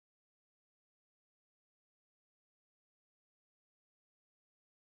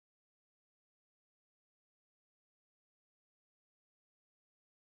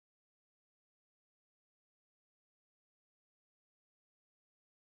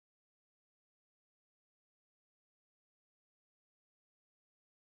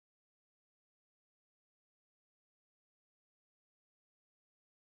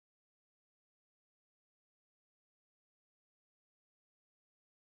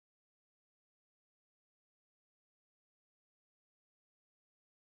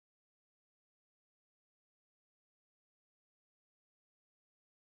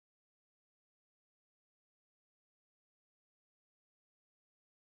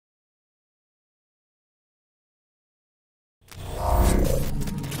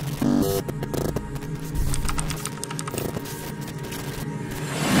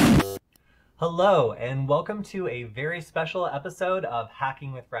Hello, and welcome to a very special episode of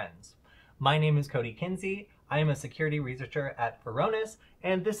Hacking with Friends. My name is Kody Kinsey. I am a security researcher at Varonis,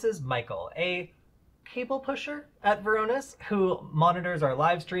 and this is Michael, a cable pusher at Varonis who monitors our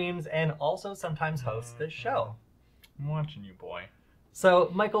live streams and also sometimes hosts this show. I'm watching you, boy.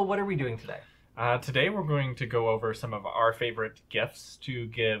 So, Michael, what are we doing today? Today we're going to go over some of our favorite gifts to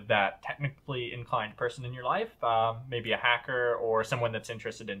give that technically inclined person in your life, maybe a hacker or someone that's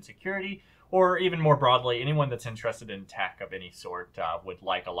interested in security, or even more broadly, anyone that's interested in tech of any sort would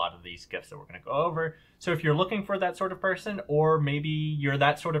like a lot of these gifts that we're going to go over. So if you're looking for that sort of person, or maybe you're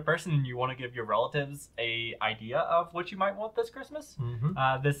that sort of person and you want to give your relatives an idea of what you might want this Christmas,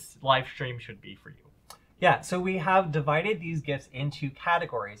 this live stream should be for you. Yeah, so we have divided these gifts into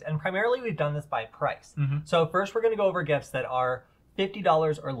categories, and primarily we've done this by price. So first we're going to go over gifts that are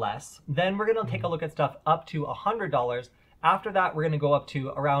 $50 or less. Then we're going to take a look at stuff up to $100. After that, we're going to go up to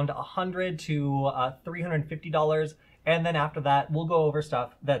around $100 to $350. And then after that, we'll go over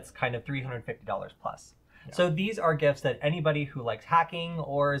stuff that's kind of $350 plus. Yeah. So these are gifts that anybody who likes hacking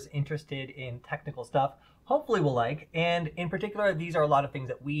or is interested in technical stuff hopefully will like. And in particular, these are a lot of things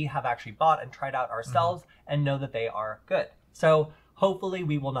that we have actually bought and tried out ourselves and know that they are good. So hopefully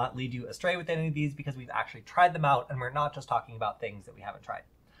we will not lead you astray with any of these because we've actually tried them out and we're not just talking about things that we haven't tried.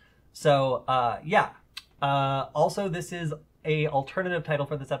 So yeah. Also, this is a alternative title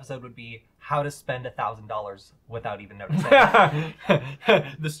for this episode would be How to Spend $1,000 Without Even Noticing.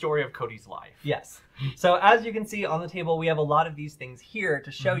 The story of Kody's life. Yes. So as you can see on the table, we have a lot of these things here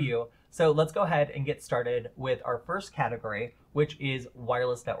to show you. So let's go ahead and get started with our first category, which is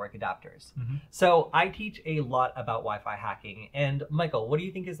wireless network adapters. So I teach a lot about Wi-Fi hacking. And Michael, what do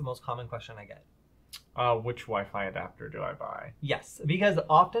you think is the most common question I get? Which Wi-Fi adapter do I buy? Yes, because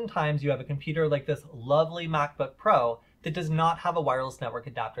oftentimes you have a computer like this lovely MacBook Pro that does not have a wireless network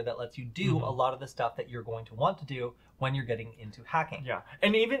adapter that lets you do a lot of the stuff that you're going to want to do when you're getting into hacking. Yeah,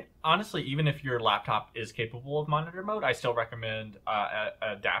 and even, honestly, even if your laptop is capable of monitor mode, I still recommend an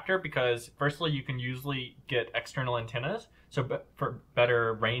adapter because, firstly, you can usually get external antennas so for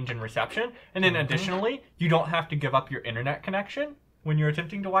better range and reception, and then additionally, you don't have to give up your internet connection when you're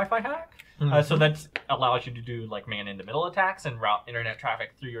attempting to Wi-Fi hack. So that allows you to do like man-in-the-middle attacks and route internet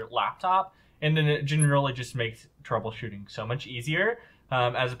traffic through your laptop. And then it generally just makes troubleshooting so much easier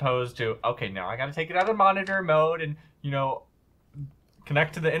as opposed to, okay, now I got to take it out of monitor mode and, you know,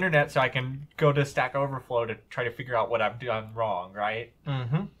 connect to the internet so I can go to Stack Overflow to try to figure out what I've done wrong, right?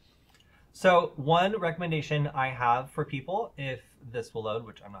 So one recommendation I have for people, if this will load,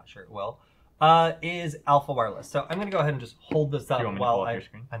 which I'm not sure it will, is Alpha Wireless. So I'm going to go ahead and just hold this up while I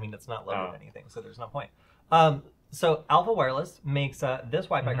mean, it's not loading anything, so there's no point. So Alpha Wireless makes this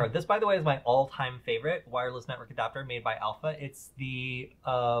Wi-Fi card. This, by the way, is my all-time favorite wireless network adapter made by Alpha. It's the,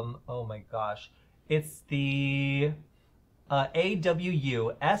 oh my gosh, it's the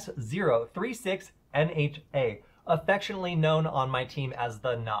AWU S036NHA, affectionately known on my team as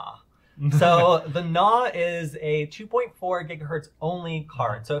the NA. So the NA is a 2.4 gigahertz only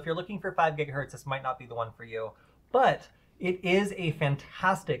card. So if you're looking for 5 gigahertz, this might not be the one for you. But it is a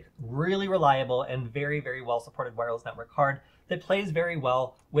fantastic, really reliable, and very, very well supported wireless network card that plays very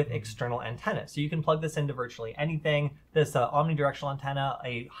well with external antennas. So you can plug this into virtually anything. This omnidirectional antenna,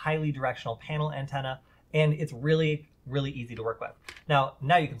 a highly directional panel antenna, and it's really, really easy to work with. Now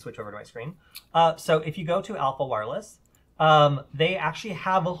you can switch over to my screen. So if you go to Alpha Wireless, they actually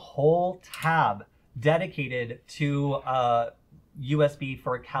have a whole tab dedicated to USB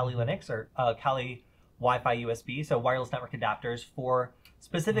for Kali Linux or Kali Wi-Fi USB, so wireless network adapters for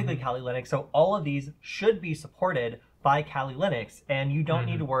specifically Kali Linux. So all of these should be supported by Kali Linux, and you don't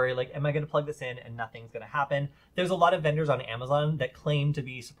need to worry, like, am I going to plug this in and nothing's going to happen? There's a lot of vendors on Amazon that claim to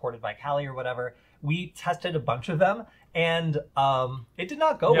be supported by Kali or whatever. We tested a bunch of them, and it did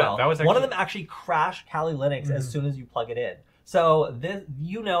not go well. One of them actually crashed Kali Linux as soon as you plug it in. So this,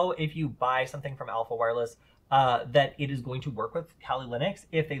 you know, if you buy something from Alpha Wireless, that it is going to work with Kali Linux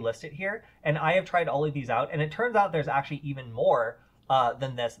if they list it here. And I have tried all of these out, and it turns out there's actually even more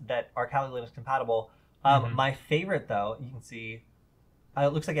than this that are Kali Linux compatible. My favorite, though, you can see, it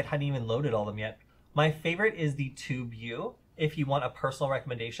looks like it hadn't even loaded all of them yet. My favorite is the Tube U, if you want a personal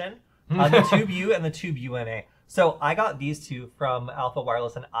recommendation. The Tube U and the Tube UNA. So I got these two from Alpha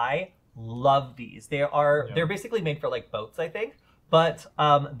Wireless, and I love these. They're basically made for like boats, I think, but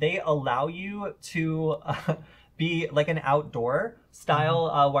they allow you to be like an outdoor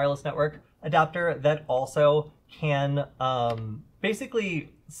style wireless network adapter that also can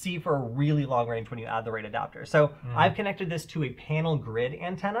basically see for a really long range when you add the right adapter. So I've connected this to a panel grid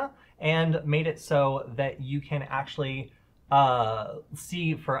antenna and made it so that you can actually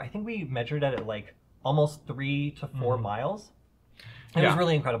see for, I think we measured it at like almost 3 to 4 miles. It was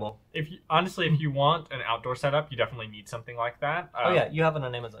really incredible. Honestly, if you want an outdoor setup, you definitely need something like that. Oh yeah, you have it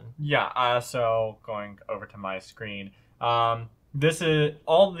on Amazon. Yeah, so going over to my screen, this is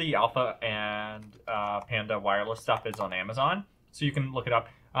all the Alpha and Panda wireless stuff is on Amazon, so you can look it up.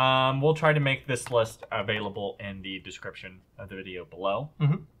 We'll try to make this list available in the description of the video below.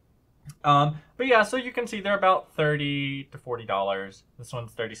 But yeah, so you can see they're about $30 to $40. This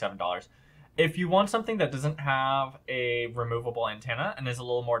one's $37. If you want something that doesn't have a removable antenna and is a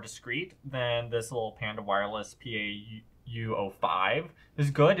little more discreet, then this little Panda Wireless PAU05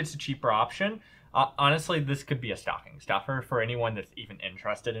 is good. It's a cheaper option. Honestly, this could be a stocking stuffer for anyone that's even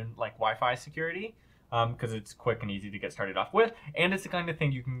interested in like Wi-Fi security, because it's quick and easy to get started off with, and it's the kind of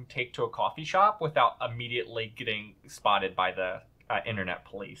thing you can take to a coffee shop without immediately getting spotted by the internet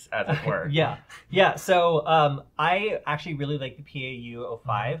police, as it were. Yeah. So I actually really like the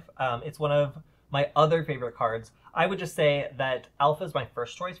PAU05. It's one of my other favorite cards. I would just say that Alpha is my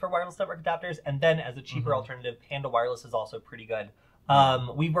first choice for wireless network adapters, and then as a cheaper alternative, Panda Wireless is also pretty good.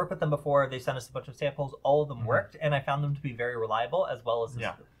 We've worked with them before. They sent us a bunch of samples. All of them worked, and I found them to be very reliable, as well as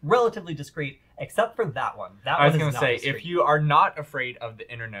relatively discreet, except for that one. I was going to say, if you are not afraid of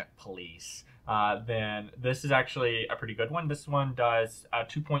the internet police, then this is actually a pretty good one. This one does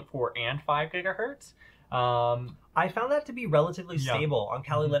 2.4 and 5 gigahertz. I found that to be relatively stable on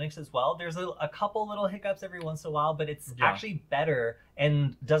Kali Linux as well. There's a couple little hiccups every once in a while, but it's actually better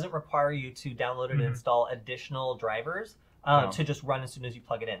and doesn't require you to download and install additional drivers to just run as soon as you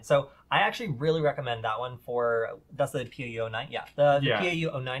plug it in. So I actually really recommend that one that's the PAU09. Yeah, the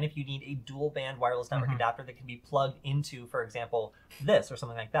PAU09 if you need a dual band wireless network adapter that can be plugged into, for example, this or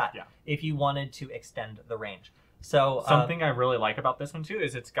something like that. If you wanted to extend the range. So something I really like about this one too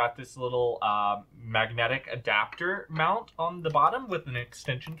is it's got this little magnetic adapter mount on the bottom with an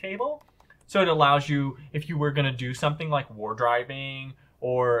extension cable. So it allows you, if you were going to do something like war driving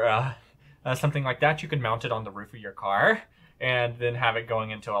or something like that, you can mount it on the roof of your car and then have it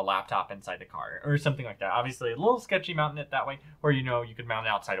going into a laptop inside the car or something like that. Obviously, a little sketchy mounting it that way, or you could mount it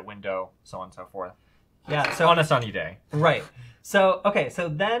outside a window, so on and so forth. Yeah, so on a sunny day. Right. So, okay, so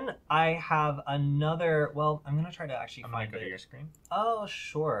then I have another, well, I'm going to try to actually find it. Go to your screen? Oh,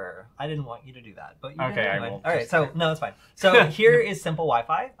 sure. I didn't want you to do that, but you okay, did. I will. All right, so, no, it's fine. So here is Simple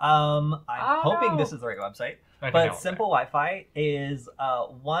Wi-Fi. I'm hoping this is the right website, but Simple Wi-Fi is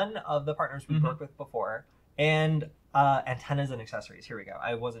one of the partners we've worked with before, and antennas and accessories. Here we go.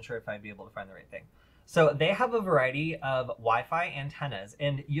 I wasn't sure if I'd be able to find the right thing. So they have a variety of Wi-Fi antennas,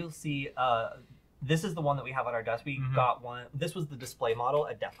 and you'll see this is the one that we have on our desk. We got one. This was the display model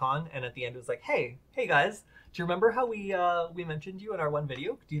at DEF CON, and at the end it was like, hey guys, do you remember how we mentioned you in our one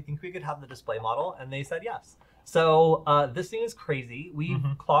video? Do you think we could have the display model? And they said yes. So this thing is crazy. We've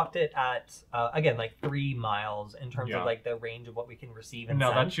clocked it at, again, like 3 miles in terms of like the range of what we can receive and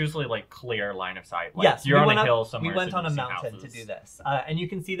send. That's usually like clear line of sight. Like, yes, you're on a hill somewhere. We went on a mountain to do this. And you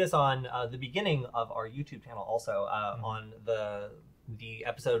can see this on the beginning of our YouTube channel also on the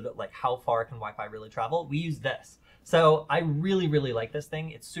episode, like how far can Wi-Fi really travel? We use this. So I really, really like this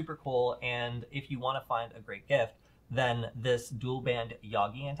thing. It's super cool. And if you want to find a great gift, then this dual band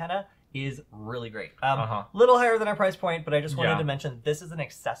Yagi antenna is really great. Little higher than our price point, but I just wanted to mention this is an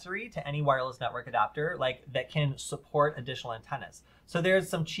accessory to any wireless network adapter that can support additional antennas. So there's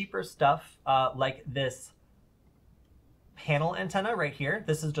some cheaper stuff like this panel antenna right here.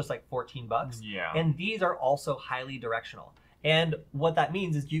 This is just like 14 bucks. Yeah. And these are also highly directional. And what that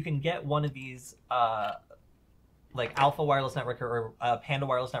means is you can get one of these like Alpha Wireless Network or Panda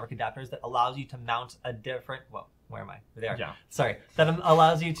Wireless Network adapters that allows you to mount a different, well, where am I? There. Yeah. Sorry. That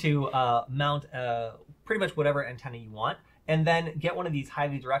allows you to mount pretty much whatever antenna you want, and then get one of these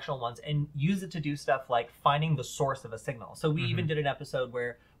highly directional ones and use it to do stuff like finding the source of a signal. So we even did an episode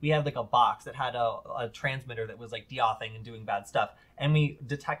where we had like a box that had a transmitter that was like de-authing and doing bad stuff, and we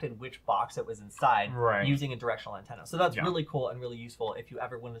detected which box it was inside using a directional antenna. So that's really cool and really useful if you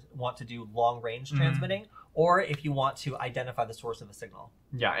ever want to do long range transmitting, or if you want to identify the source of a signal.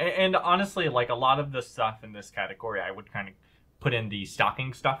 Yeah, and honestly, like a lot of the stuff in this category, I would kind of put in the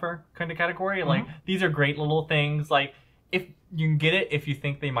stocking stuffer kind of category. Like these are great little things. Like if you can get it, if you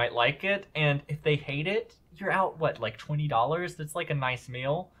think they might like it, and if they hate it, you're out what, like $20? That's like a nice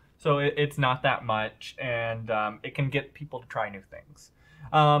meal. So it's not that much, and it can get people to try new things.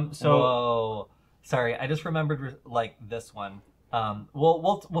 Whoa. Sorry, I just remembered like this one.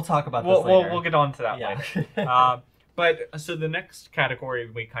 We'll talk about this later. We'll get on to that later. But so the next category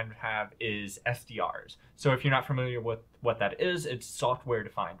we kind of have is SDRs. So if you're not familiar with what that is, it's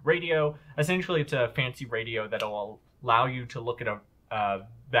software-defined radio. Essentially, it's a fancy radio that'll allow you to look at a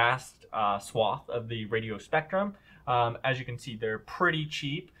vast swath of the radio spectrum. As you can see, they're pretty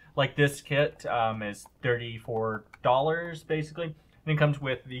cheap. Like this kit is $34 basically, and it comes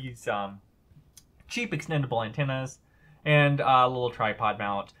with these cheap extendable antennas and a little tripod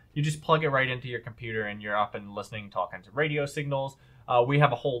mount. You just plug it right into your computer and you're up and listening to all kinds of radio signals. We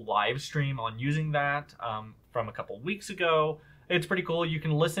have a whole live stream on using that from a couple weeks ago. It's pretty cool. You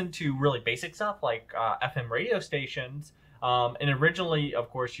can listen to really basic stuff like FM radio stations. And originally, of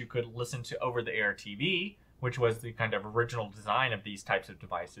course, you could listen to over-the-air TV, which was the kind of original design of these types of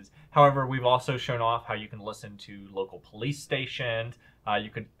devices. However, we've also shown off how you can listen to local police stations. You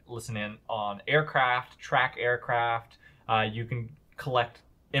could listen in on aircraft, track aircraft. You can collect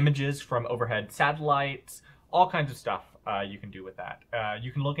images from overhead satellites, all kinds of stuff you can do with that.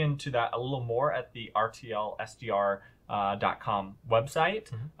 You can look into that a little more at the RTL-SDR.com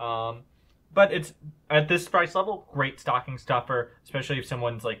website. But it's at this price level, great stocking stuffer, especially if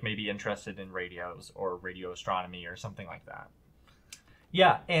someone's like maybe interested in radios or radio astronomy or something like that.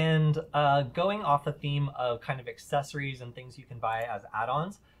 Yeah, and going off the theme of kind of accessories and things you can buy as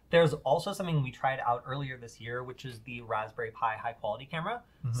add-ons, there's also something we tried out earlier this year, which is the Raspberry Pi high quality camera.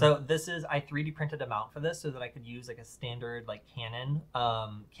 So this is, I 3D printed a mount for this so that I could use like a standard like Canon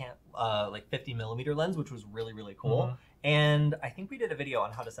like 50mm lens, which was really, really cool. And I think we did a video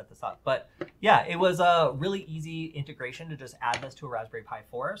on how to set this up. But yeah, it was a really easy integration to just add this to a Raspberry Pi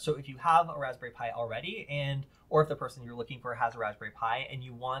 4. So if you have a Raspberry Pi already, or if the person you're looking for has a Raspberry Pi and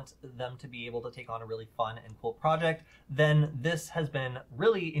you want them to be able to take on a really fun and cool project, then this has been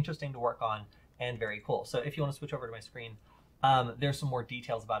really interesting to work on and very cool. So if you want to switch over to my screen, there's some more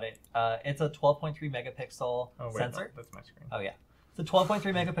details about it. It's a 12.3 megapixel sensor. No, that's my screen. Oh yeah. It's a 12.3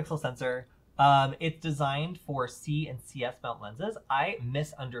 megapixel sensor. It's designed for C and CS mount lenses. I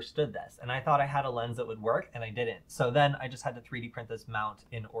misunderstood this and I thought I had a lens that would work and I didn't. So then I just had to 3D print this mount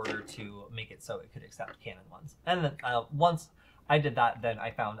in order to make it so it could accept Canon ones. And then once I did that, then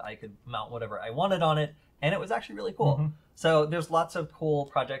I found I could mount whatever I wanted on it, and it was actually really cool. So there's lots of cool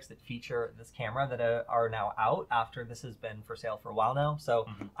projects that feature this camera that are now out after this has been for sale for a while now. So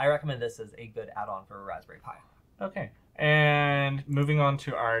I recommend this as a good add-on for a Raspberry Pi. Okay. And moving on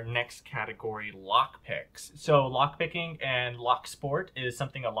to our next category, lockpicks. So lockpicking and lock sport is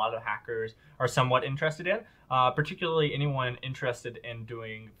something a lot of hackers are somewhat interested in, particularly anyone interested in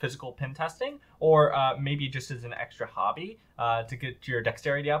doing physical pen testing, or maybe just as an extra hobby to get your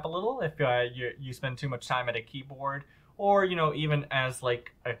dexterity up a little if you spend too much time at a keyboard, or even as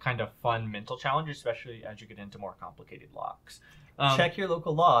like a kind of fun mental challenge, especially as you get into more complicated locks. Check your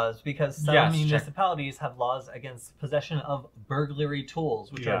local laws, because some municipalities have laws against possession of burglary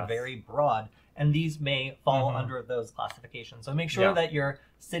tools, which are very broad, and these may fall under those classifications. So make sure that your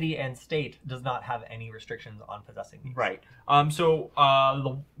city and state does not have any restrictions on possessing these. Right. So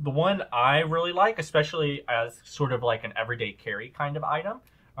the one I really like, especially as sort of like an everyday carry kind of item,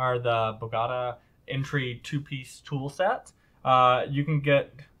 are the Bogata Entry 2-piece tool set. You can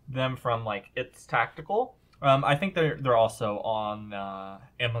get them from like It's Tactical. I think they're also on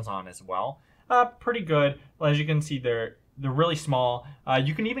Amazon as well. Pretty good. Well, as you can see, they're really small.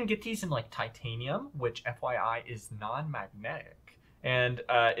 You can even get these in like titanium, which FYI is non-magnetic, and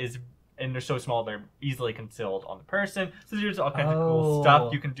they're so small they're easily concealed on the person. So there's all kinds of cool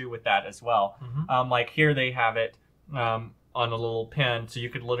stuff you can do with that as well. Like here they have it on a little pin, so you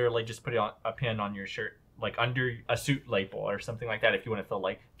could literally just put a pin on your shirt, like under a suit label or something like that, if you want to feel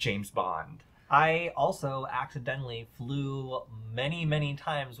like James Bond. I also accidentally flew many, many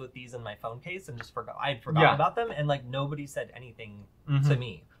times with these in my phone case and just forgot. I'd forgotten about them, and like nobody said anything to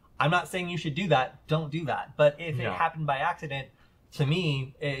me. I'm not saying you should do that. Don't do that. But if it happened by accident, to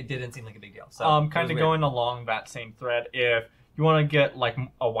me, it didn't seem like a big deal. So kind of going along that same thread, if you want to get like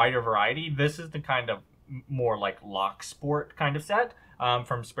a wider variety, this is the kind of more like lock sport kind of set.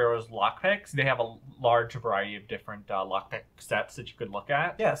 From Sparrow's Lockpicks. They have a large variety of different lockpick sets that you could look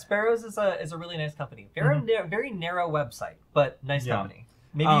at. Yeah, Sparrow's is a really nice company. Very narrow website, but nice company.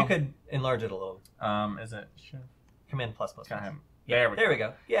 Maybe you could enlarge it a little. Is it? Sure. Command plus. Yeah, there we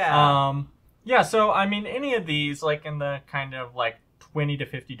go. Yeah. Yeah. So I mean, any of these, like in the kind of like $20 to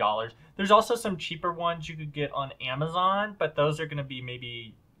 $50. There's also some cheaper ones you could get on Amazon, but those are going to be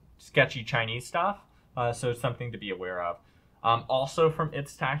maybe sketchy Chinese stuff. So it's something to be aware of. Also from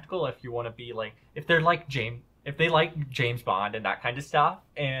It's Tactical, if you want to be like, if they like James Bond and that kind of stuff,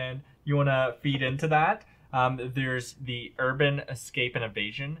 and you want to feed into that, there's the Urban Escape and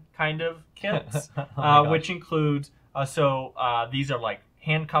Evasion kind of kits, which includes, these are like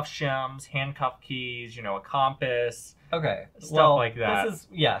handcuff shims, handcuff keys, you know, a compass. Okay, Stuff like that. This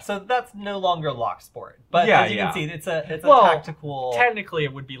is, so that's no longer lock sport, but Yeah, as you can see, it's a Well, tactical. Technically,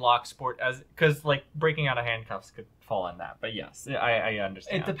 it would be lock sport because like breaking out of handcuffs could fall in that. But yes, I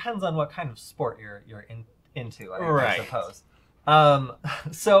understand. It depends on what kind of sport you're into, Right. I suppose.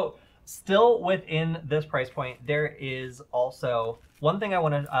 So still within this price point, there is also one thing I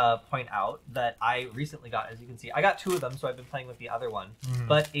want to point out that I recently got. As you can see, I got 2 of them, so I've been playing with the other one.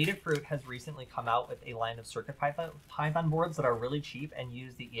 But Adafruit has recently come out with a line of CircuitPython boards that are really cheap and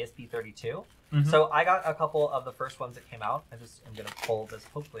use the ESP32. So I got a couple of the first ones that came out. I'm going to pull this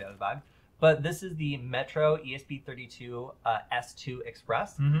hopefully out of the bag. But this is the Metro ESP32 S2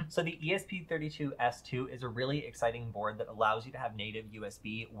 Express. So the ESP32 S2 is a really exciting board that allows you to have native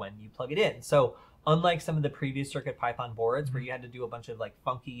USB when you plug it in. So unlike some of the previous CircuitPython boards where you had to do a bunch of like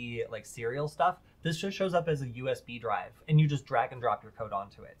funky like serial stuff, this just shows up as a USB drive and you just drag and drop your code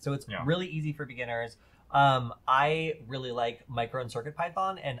onto it. So it's really easy for beginners. I really like Micro and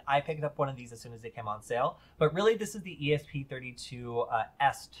CircuitPython, and I picked up one of these as soon as they came on sale. But really, this is the ESP32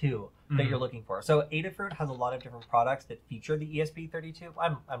 S2 that you're looking for. So Adafruit has a lot of different products that feature the ESP32.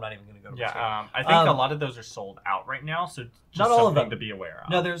 I'm not even going to go to the I think a lot of those are sold out right now, so just not all of something them to be aware of.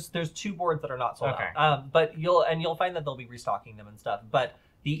 No, there's 2 boards that are not sold out. But you'll find that they'll be restocking them and stuff. But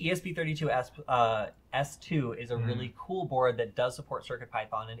the ESP32 S2 is a really cool board that does support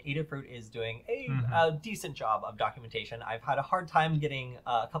CircuitPython, and Adafruit is doing a decent job of documentation. I've had a hard time getting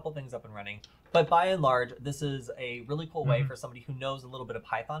a couple things up and running, but by and large, this is a really cool way for somebody who knows a little bit of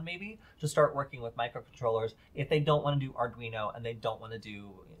Python maybe to start working with microcontrollers if they don't want to do Arduino and they don't want to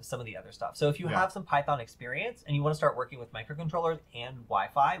do some of the other stuff. So if you have some Python experience and you want to start working with microcontrollers and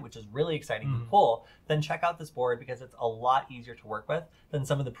Wi-Fi, which is really exciting and cool, then check out this board because it's a lot easier to work with than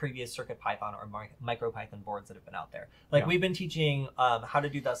some of the previous CircuitPython or MicroPython boards that have been out there. Like we've been teaching how to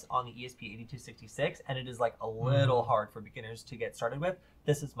do this on the ESP8266, and it is like a little hard for beginners to get started with.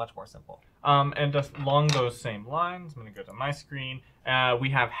 This is much more simple. And just along those same lines, I'm going to go to my screen.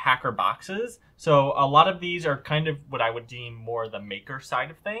 We have hacker boxes. So a lot of these are kind of what I would deem more the maker side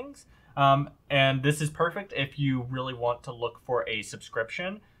of things. And this is perfect if you really want to look for a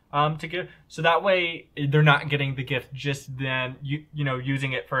subscription to give. So that way they're not getting the gift just then, you know,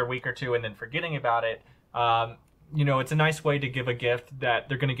 using it for a week or 2 and then forgetting about it. You know, it's a nice way to give a gift that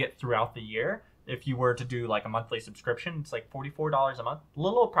they're going to get throughout the year. If you were to do like a monthly subscription, it's like $44 a month. A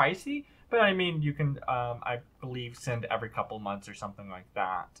little pricey, but I mean, you can, I believe, send every couple months or something like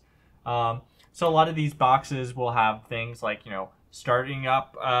that. So a lot of these boxes will have things like, you know, starting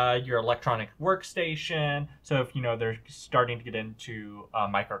up your electronic workstation. So if, you know, they're starting to get into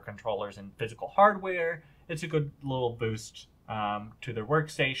microcontrollers and physical hardware, it's a good little boost to their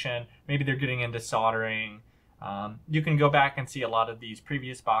workstation. Maybe they're getting into soldering. You can go back and see a lot of these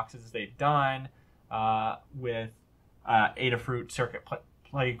previous boxes they've done with Adafruit Circuit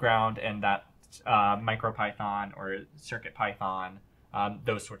Playground and that MicroPython or CircuitPython,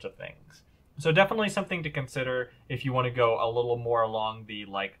 those sorts of things. So definitely something to consider if you want to go a little more along the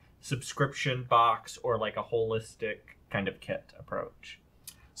like subscription box or like a holistic kind of kit approach.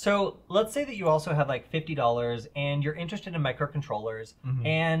 So let's say that you also have like $50 and you're interested in microcontrollers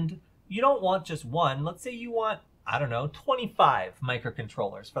and you don't want just one. Let's say you want, I don't know, 25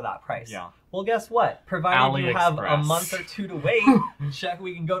 microcontrollers for that price. Yeah. Well, guess what? Provided you have a Aliexpress. month or 2 to wait,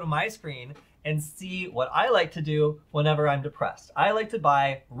 we can go to my screen and see what I like to do whenever I'm depressed. I like to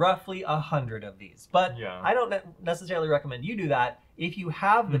buy roughly 100 of these, but I don't necessarily recommend you do that. If you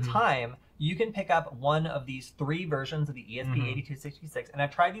have the time, you can pick up one of these 3 versions of the ESP8266, and I've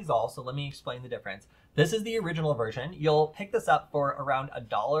tried these all, so let me explain the difference. This is the original version. You'll pick this up for around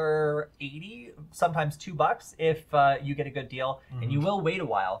 $1.80, sometimes $2 if you get a good deal, and you will wait a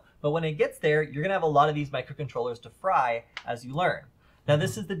while. But when it gets there, you're gonna have a lot of these microcontrollers to fry as you learn. Now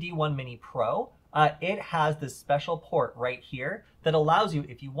this is the D1 Mini Pro. It has this special port right here that allows you,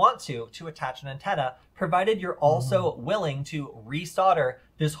 if you want to attach an antenna, provided you're also willing to resolder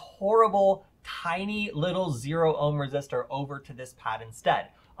this horrible, tiny little 0 ohm resistor over to this pad instead.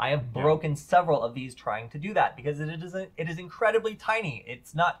 I have broken several of these trying to do that because it is incredibly tiny.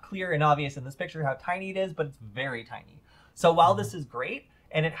 It's not clear and obvious in this picture how tiny it is, but it's very tiny. So while this is great,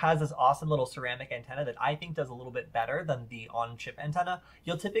 and it has this awesome little ceramic antenna that I think does a little bit better than the on-chip antenna,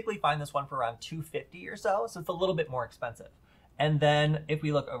 you'll typically find this one for around $250 or so, so it's a little bit more expensive. And then if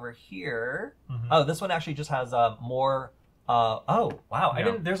we look over here, oh, this one actually just has more, oh,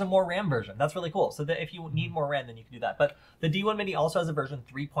 wow, there's a more RAM version. That's really cool. So that if you need more RAM, then you can do that. But the D1 Mini also has a version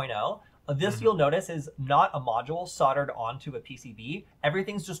 3.0. This you'll notice is not a module soldered onto a PCB.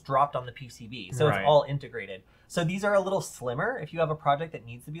 Everything's just dropped on the PCB, so it's all integrated. So these are a little slimmer if you have a project that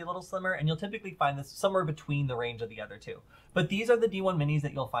needs to be a little slimmer, and you'll typically find this somewhere between the range of the other two. But these are the D1 Minis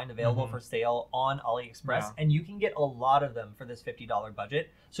that you'll find available for sale on Aliexpress, and you can get a lot of them for this $50 budget.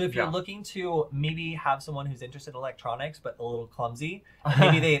 So if you're looking to maybe have someone who's interested in electronics but a little clumsy,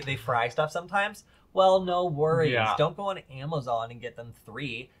 maybe they fry stuff sometimes, well, no worries. Don't go on Amazon and get them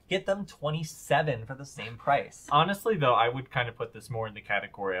 3. Get them 27 for the same price. Honestly, though, I would kind of put this more in the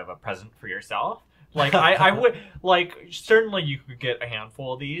category of a present for yourself. Like, I would, like, certainly you could get a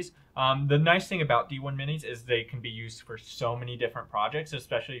handful of these. The nice thing about D1 Minis is they can be used for so many different projects,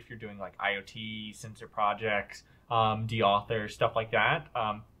 especially if you're doing, like, IoT, sensor projects, de-author, stuff like that.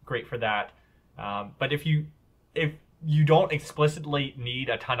 Great for that. But if you don't explicitly need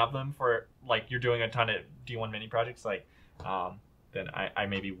a ton of them for, like, you're doing a ton of D1 Mini projects, like, then I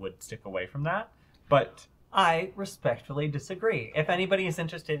maybe would stick away from that. But I respectfully disagree. If anybody is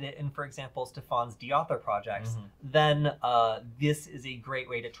interested in, for example, Stefan's de-author projects, then this is a great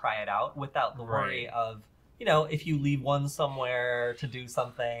way to try it out without the worry of, you know, if you leave one somewhere to do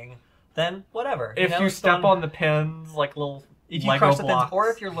something, then whatever. If you step on the pins, like little if you crush the pins, or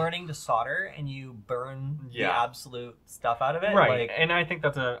if you're learning to solder and you burn the absolute stuff out of it. Right, like, and I think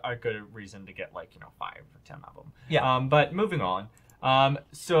that's a good reason to get, like, you know, 5 or 10 of them. Yeah. But moving on.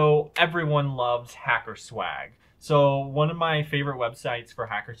 So everyone loves hacker swag. So one of my favorite websites for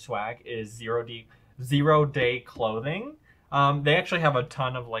hacker swag is Zero Day Clothing. They actually have a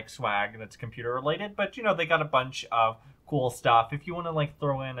ton of, like, swag that's computer related, but, you know, they got a bunch of cool stuff. If you want to, like,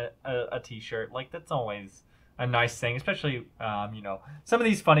 throw in a t-shirt, like, that's always a nice thing, especially, you know, some of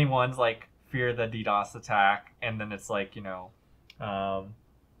these funny ones, like Fear the DDoS Attack, and then it's like, you know,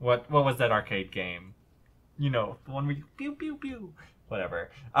 what was that arcade game? You know, the one where you pew pew pew,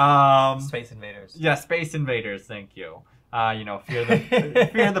 whatever. Space Invaders. Yeah, Space Invaders. Thank you. You know, Fear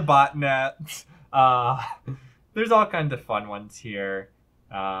the botnet. There's all kinds of fun ones here.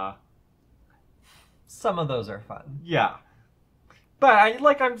 Some of those are fun. Yeah, but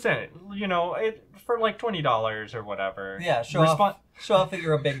like I'm saying, you know, for like $20 or whatever. Yeah, show off that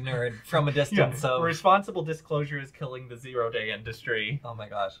you're a big nerd from a distance. So responsible disclosure is killing the 0-day industry. Oh my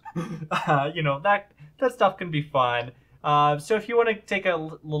gosh. You know, that stuff can be fun. So if you want to take a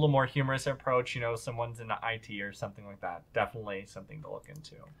little more humorous approach, you know, someone's in IT or something like that, definitely something to look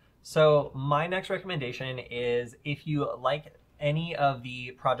into. So my next recommendation is if you like any of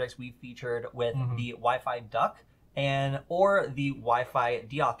the projects we've featured with the Wi-Fi duck or the Wi-Fi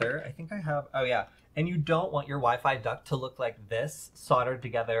de-author, I think I have, and you don't want your Wi-Fi duct to look like this soldered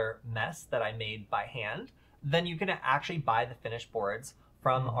together mess that I made by hand, then you can actually buy the finished boards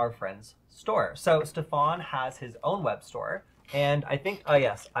from our friend's store. So Stefan has his own web store, and I think,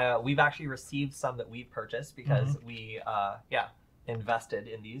 we've actually received some that we've purchased because we, invested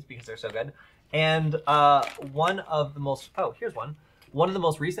in these because they're so good. And one of the most, here's one. One of the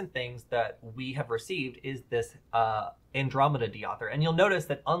most recent things that we have received is this Andromeda de-author. And you'll notice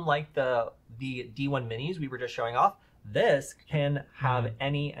that unlike the D1 Minis we were just showing off, this can have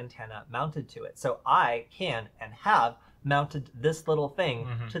any antenna mounted to it. So I can and have mounted this little thing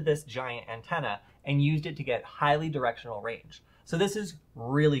to this giant antenna and used it to get highly directional range. So this is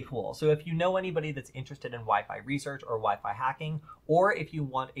really cool. So if you know anybody that's interested in Wi-Fi research or Wi-Fi hacking, or if you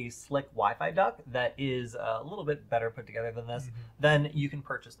want a slick Wi-Fi duck that is a little bit better put together than this, then you can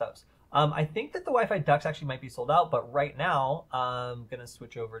purchase those. I think that the Wi-Fi ducks actually might be sold out, but right now, I'm gonna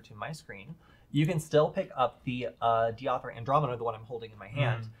switch over to my screen. You can still pick up the de-author Andromeda, the one I'm holding in my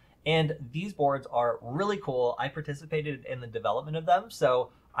hand. And these boards are really cool. I participated in the development of them,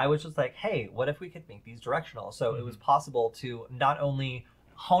 so I was just like, hey, what if we could make these directional? So it was possible to not only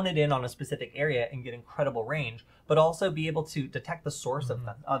hone it in on a specific area and get incredible range, but also be able to detect the source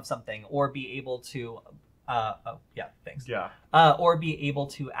of something, or be able to, or be able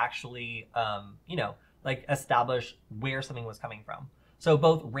to actually, like establish where something was coming from. So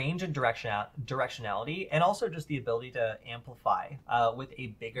both range and directionality, and also just the ability to amplify with a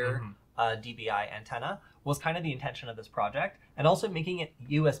bigger DBI antenna was kind of the intention of this project, and also making it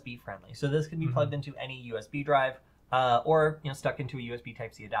USB friendly. So this can be plugged into any USB drive, or stuck into a USB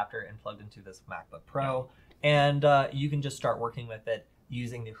Type-C adapter and plugged into this MacBook Pro, and you can just start working with it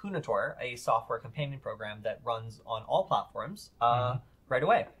using the Hunator, a software companion program that runs on all platforms. Right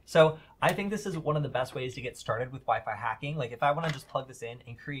away. So I think this is one of the best ways to get started with Wi-Fi hacking. Like if I want to just plug this in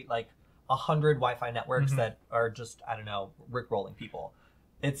and create like 100 Wi-Fi networks that are just, I don't know, rickrolling people,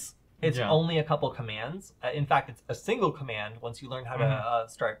 it's It's only a couple commands. In fact, it's a single command once you learn how to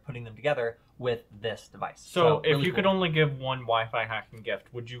start putting them together with this device. So if really you could only give one Wi-Fi hacking gift,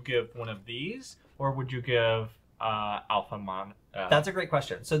 would you give one of these, or would you give Alpha Mon? That's a great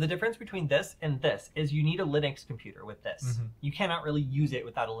question. So the difference between this and this is you need a Linux computer with this. You cannot really use it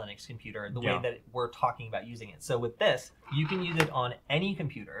without a Linux computer the way that we're talking about using it. So with this, you can use it on any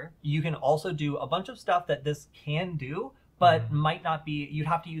computer. You can also do a bunch of stuff that this can do, but might not be, you'd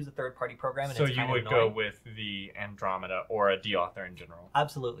have to use a third-party program. And so it's you would go with the Andromeda or a D-Author in general?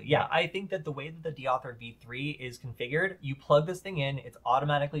 Absolutely, yeah. I think that the way that the D-Author V3 is configured, you plug this thing in, it's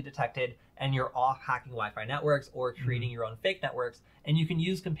automatically detected, and you're off hacking Wi-Fi networks or creating your own fake networks. And you can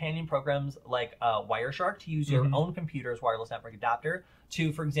use companion programs like Wireshark to use your own computer's wireless network adapter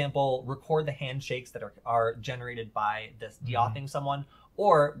to, for example, record the handshakes that are generated by this de-authing someone,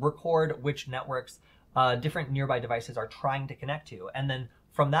 or record which networks different nearby devices are trying to connect to. And then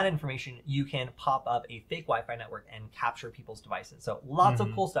from that information, you can pop up a fake Wi-Fi network and capture people's devices. So lots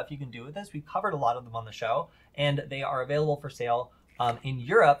of cool stuff you can do with this. We've covered a lot of them on the show, and they are available for sale in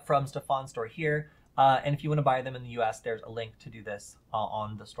Europe from Stefan's store here. And if you want to buy them in the US, there's a link to do this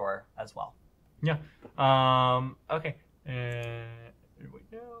on the store as well. Yeah. Okay. Here we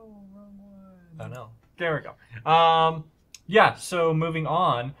go. Wrong one. Oh no. There we go. Yeah, so moving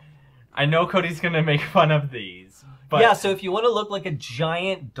on. I know Kody's going to make fun of these. But yeah, so if you want to look like a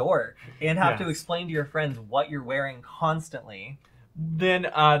giant dork and have to explain to your friends what you're wearing constantly, then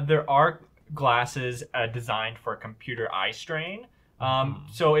there are glasses designed for computer eye strain.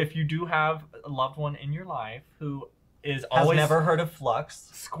 So if you do have a loved one in your life who is always never heard of Flux,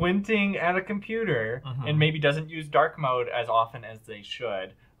 squinting at a computer and maybe doesn't use dark mode as often as they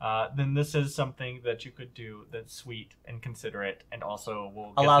should, then this is something that you could do that's sweet and considerate, and also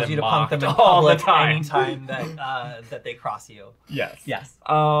will get allows them you to punk them in all the public time. anytime that they cross you. Yes. Yes.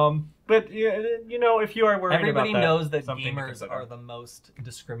 But you know, if you are worried everybody about that, knows that something to gamers consider. are the most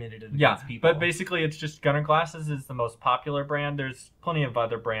discriminated against people. But basically, it's just Gunnar Glasses is the most popular brand. There's plenty of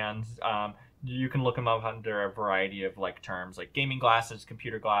other brands. You can look them up under a variety of like terms, like gaming glasses,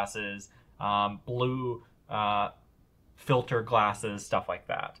 computer glasses, blue filter glasses, stuff like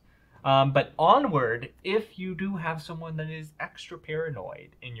that. But onward, if you do have someone that is extra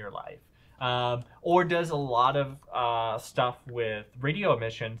paranoid in your life, or does a lot of stuff with radio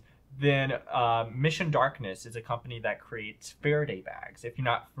emissions, then Mission Darkness is a company that creates Faraday Bags. If you're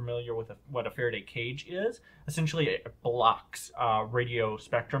not familiar with what a Faraday cage is, essentially it blocks radio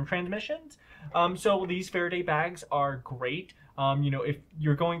spectrum transmissions. So these Faraday Bags are great. You know, if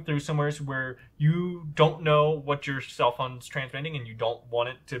you're going through somewhere where you don't know what your cell phone's transmitting and you don't want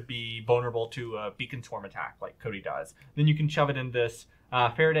it to be vulnerable to a beacon swarm attack like Kody does, then you can shove it in this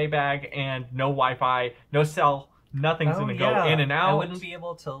Faraday bag, and no Wi-Fi, no cell, nothing's going to go in and out. I wouldn't be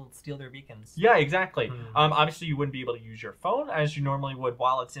able to steal their beacons. Yeah, exactly. Obviously, you wouldn't be able to use your phone as you normally would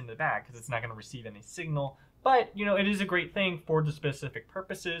while it's in the bag, because it's not going to receive any signal. But, you know, it is a great thing for the specific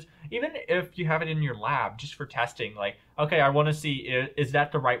purposes. Even if you have it in your lab just for testing, like, okay, I want to see, is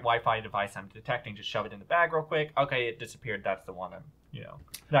that the right Wi-Fi device I'm detecting? Just shove it in the bag real quick. Okay, it disappeared. That's the one. You know,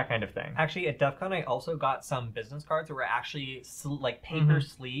 that kind of thing. Actually, at DEF CON, I also got some business cards that were actually like paper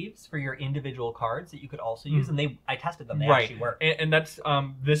sleeves for your individual cards that you could also use. And I tested them. They actually work. And that's,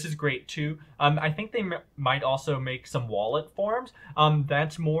 this is great too. I think they might also make some wallet forms.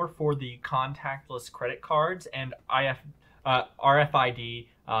 That's more for the contactless credit cards and RFID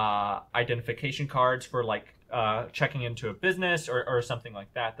identification cards for like checking into a business or something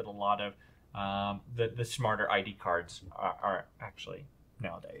like that, that a lot of the smarter ID cards are actually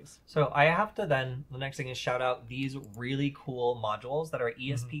nowadays. So I have to then, the next thing is shout out these really cool modules that are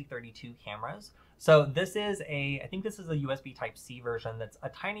ESP32 cameras. So this is I think this is a USB Type-C version that's a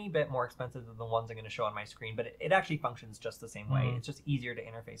tiny bit more expensive than the ones I'm going to show on my screen, but it actually functions just the same way. It's just easier to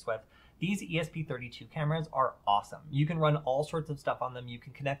interface with. These ESP32 cameras are awesome. You can run all sorts of stuff on them. You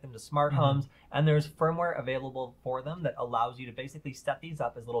can connect them to smart homes, and there's firmware available for them that allows you to basically set these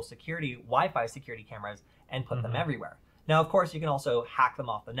up as little Wi-Fi security cameras and put them everywhere. Now, of course, you can also hack them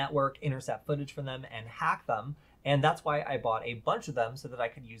off the network, intercept footage from them, and hack them. And that's why I bought a bunch of them so that I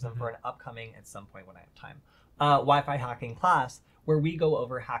could use them for an upcoming, at some point when I have time, Wi-Fi hacking class where we go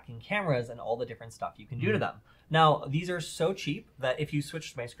over hacking cameras and all the different stuff you can do to them. Now, these are so cheap that if you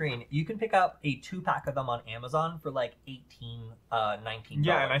switch to my screen, you can pick up a 2-pack of them on Amazon for like $18, $19.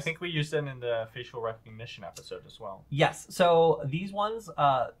 Yeah, and I think we used them in the facial recognition episode as well. Yes, so these ones,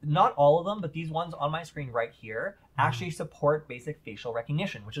 not all of them, but these ones on my screen right here actually support basic facial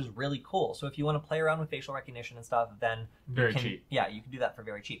recognition, which is really cool. So if you want to play around with facial recognition and stuff, then Very cheap. Yeah, you can do that for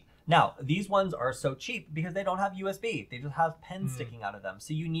very cheap. Now, these ones are so cheap because they don't have USB. They just have pens sticking out of them.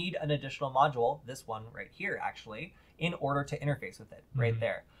 So you need an additional module, this one right here actually, in order to interface with it right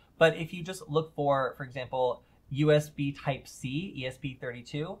there. But if you just look for example, USB Type-C,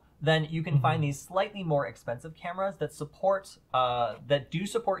 ESP32, then you can find these slightly more expensive cameras that support, that do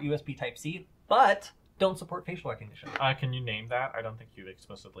support USB Type-C, but don't support facial recognition. Can you name that? I don't think you've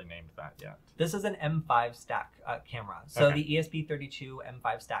explicitly named that yet. This is an M5 stack camera. So the ESP32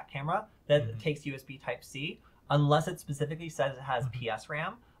 M5 stack camera that takes USB Type-C, unless it specifically says it has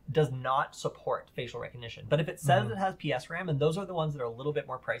PSRAM, does not support facial recognition. But if it says it has PSRAM, and those are the ones that are a little bit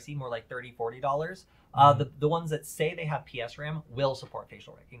more pricey, more like $30, $40, the ones that say they have PSRAM will support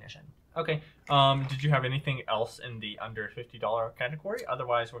facial recognition. Okay. Did you have anything else in the under $50 category?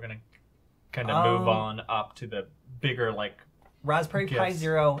 Otherwise, we're going to kind of move on up to the bigger, like, Raspberry Pi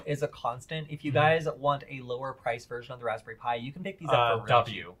Zero is a constant. If you guys want a lower price version of the Raspberry Pi, you can pick these up for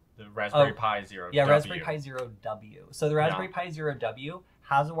W. The Raspberry Pi Zero Yeah, W. Raspberry Pi Zero W. So the Raspberry Pi Zero W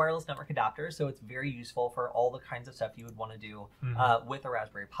has a wireless network adapter, so it's very useful for all the kinds of stuff you would want to do with a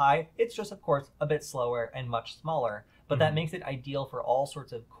Raspberry Pi. It's just, of course, a bit slower and much smaller, but that makes it ideal for all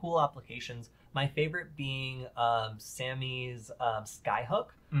sorts of cool applications. My favorite being Sammy's Skyhook.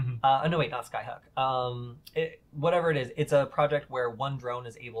 No, wait, not Skyhook. Whatever it is, it's a project where one drone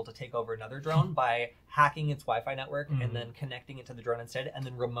is able to take over another drone by hacking its Wi-Fi network and then connecting it to the drone instead, and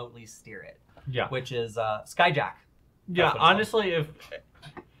then remotely steer it. Yeah. Which is Skyjack. Yeah, honestly,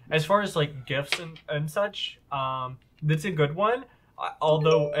 as far as like gifts and such, that's a good one.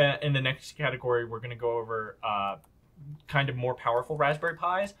 Although in the next category, we're going to go over kind of more powerful Raspberry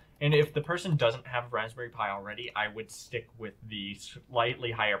Pis. And if the person doesn't have a Raspberry Pi already, I would stick with the slightly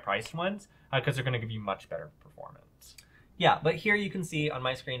higher priced ones because they're going to give you much better performance. Yeah, but here you can see on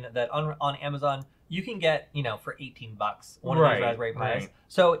my screen that on Amazon, you can get, for $18 one of these Raspberry Pis. Right.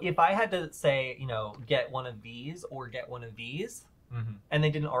 So if I had to say, get one of these or get one of these, and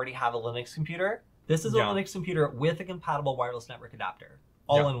they didn't already have a Linux computer, this is a Linux computer with a compatible wireless network adapter.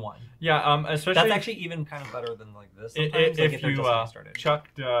 All in one. Yeah, especially... That's actually even kind of better than like this. If you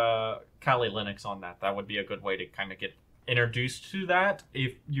chucked Kali Linux on that, that would be a good way to kind of get introduced to that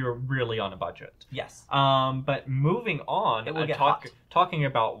if you're really on a budget. Yes. But moving on, it will get talking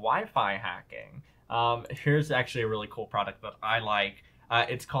about Wi-Fi hacking, here's actually a really cool product that I like.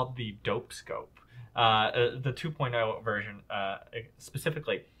 It's called the Dope Scope, the 2.0 version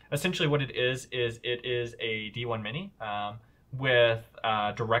specifically. Essentially what it is it is a D1 Mini with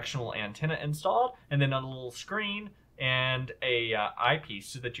directional antenna installed, and then a little screen and a eyepiece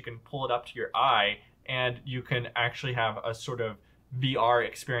so that you can pull it up to your eye, and you can actually have a sort of VR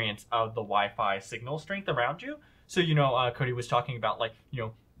experience of the Wi-Fi signal strength around you. So, Kody was talking about, like,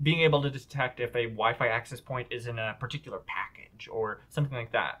 being able to detect if a Wi-Fi access point is in a particular package or something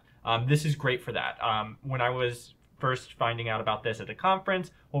like that. This is great for that. When I was first finding out about this at a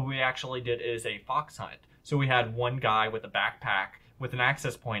conference, what we actually did is a fox hunt. So we had one guy with a backpack with an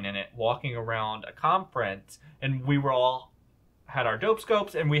access point in it walking around a conference, and we were all had our dope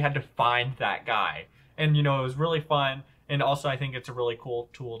scopes, and we had to find that guy. And, it was really fun. And also I think it's a really cool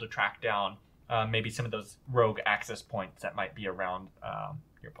tool to track down maybe some of those rogue access points that might be around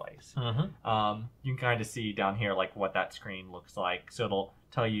your place. You can kind of see down here like what that screen looks like. So it'll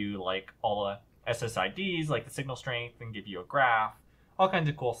tell you like all the SSIDs, like the signal strength, and give you a graph, all kinds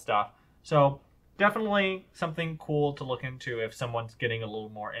of cool stuff. So definitely something cool to look into if someone's getting a little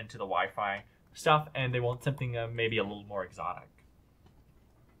more into the Wi-Fi stuff and they want something maybe a little more exotic.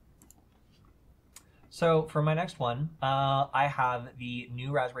 So for my next one, I have the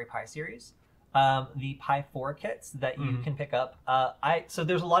new Raspberry Pi series, the Pi 4 kits that you can pick up. So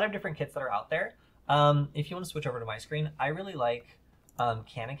there's a lot of different kits that are out there. If you want to switch over to my screen, I really like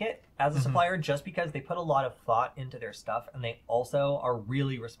Canikit as a supplier just because they put a lot of thought into their stuff, and they also are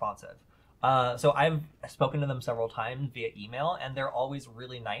really responsive. So I've spoken to them several times via email, and they're always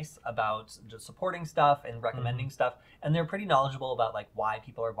really nice about just supporting stuff and recommending stuff, and they're pretty knowledgeable about like why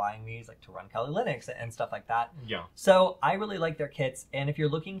people are buying these, like to run Kali Linux and stuff like that. Yeah. So I really like their kits, and if you're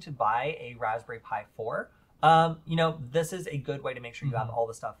looking to buy a Raspberry Pi 4, this is a good way to make sure you have all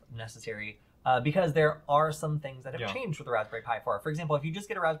the stuff necessary. Because there are some things that have changed with the Raspberry Pi 4. For example, if you just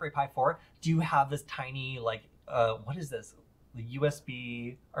get a Raspberry Pi 4, do you have this tiny, like, what is this? The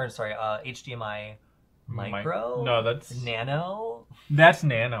HDMI micro? No, that's nano. That's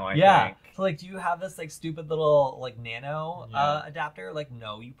nano, I think. So like, do you have this like stupid little like nano adapter? Like,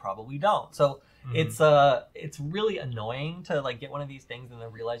 no, you probably don't. So it's really annoying to like get one of these things and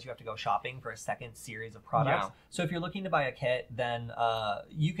then realize you have to go shopping for a second series of products. Yeah. So if you're looking to buy a kit, then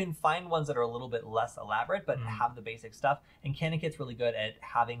you can find ones that are a little bit less elaborate but have the basic stuff. And CanonKit's really good at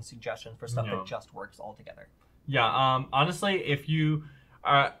having suggestions for stuff that just works all together. Yeah. Honestly, if you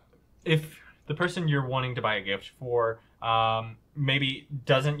if the person you're wanting to buy a gift for maybe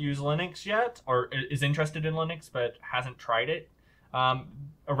doesn't use Linux yet or is interested in Linux but hasn't tried it, a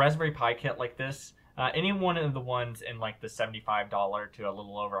Raspberry Pi kit like this, any one of the ones in like the $75 to a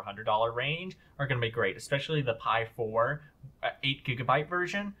little over $100 range are going to be great, especially the Pi 4 8GB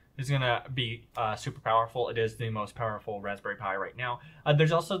version is going to be super powerful. It is the most powerful Raspberry Pi right now.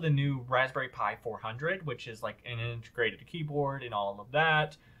 There's also the new Raspberry Pi 400, which is like an integrated keyboard and all of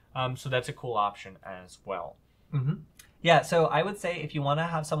that. So that's a cool option as well. Yeah, so I would say if you want to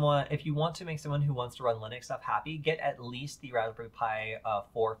have someone, if you want to make someone who wants to run Linux stuff happy, get at least the Raspberry Pi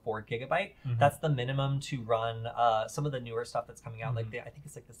 4GB. That's the minimum to run some of the newer stuff that's coming out. Like I think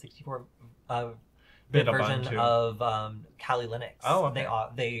it's like the 64-bit version of Kali Linux. Oh, okay.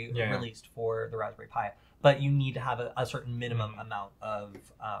 They released for the Raspberry Pi. But you need to have a certain minimum amount of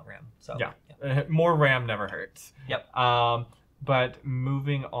RAM. So more RAM never hurts. Yep. But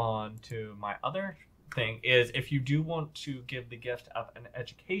moving on to my other thing is, if you do want to give the gift of an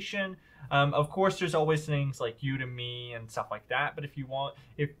education, of course there's always things like Udemy and stuff like that, but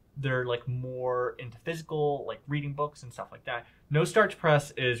if they're like more into physical, like reading books and stuff like that, No Starch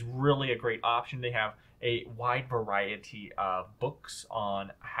Press is really a great option. They have a wide variety of books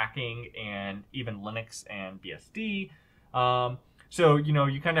on hacking and even Linux and BSD. So,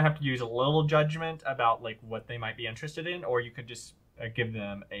 you kind of have to use a little judgment about like what they might be interested in, or you could just give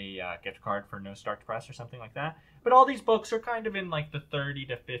them a gift card for No Starch Press or something like that. But all these books are kind of in like the $30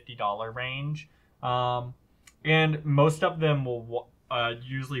 to $50 range. And most of them will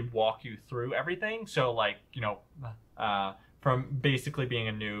usually walk you through everything. So like, from basically being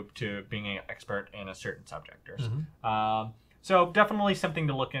a noob to being an expert in a certain subject. So definitely something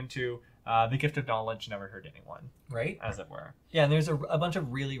to look into. The gift of knowledge never hurt anyone, right? As it were. Yeah, and there's a bunch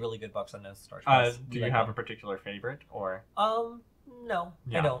of really, really good books on No Starch Press. Do you have a particular favorite, or? No,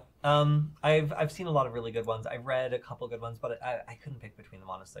 I don't. I've seen a lot of really good ones. I've read a couple good ones, but I couldn't pick between them,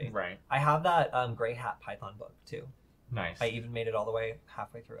 honestly. Right. I have that Gray Hat Python book too. Nice. I even made it all the way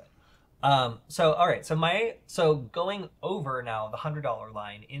halfway through it. So going over now the $100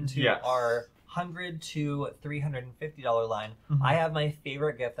 line into our $100 to $350 line, I have my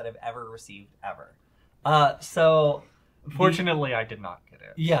favorite gift that I've ever received ever. Fortunately, I did not get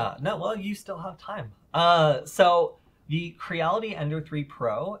it. Yeah, no, well, you still have time. So the Creality Ender 3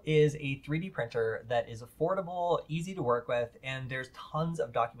 Pro is a 3D printer that is affordable, easy to work with, and there's tons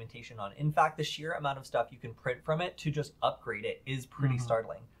of documentation on it. In fact, the sheer amount of stuff you can print from it to just upgrade it is pretty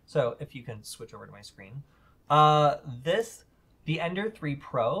startling. So if you can switch over to my screen. The Ender 3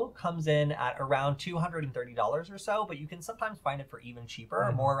 Pro comes in at around $230 or so, but you can sometimes find it for even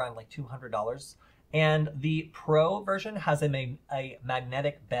cheaper, more around like $200. And the Pro version has a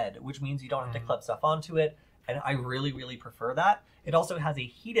magnetic bed, which means you don't have to clip stuff onto it. And I really, really prefer that. It also has a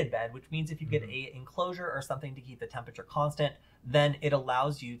heated bed, which means if you get a enclosure or something to keep the temperature constant, then it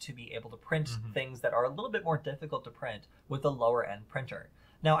allows you to be able to print things that are a little bit more difficult to print with a lower end printer.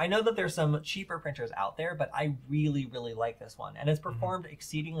 Now, I know that there's some cheaper printers out there, but I really, really like this one. And it's performed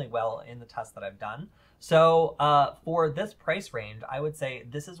exceedingly well in the tests that I've done. So for this price range, I would say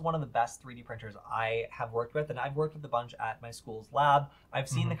this is one of the best 3D printers I have worked with. And I've worked with a bunch at my school's lab. I've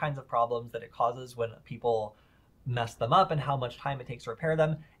seen the kinds of problems that it causes when people mess them up and how much time it takes to repair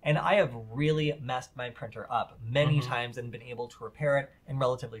them. And I have really messed my printer up many times and been able to repair it in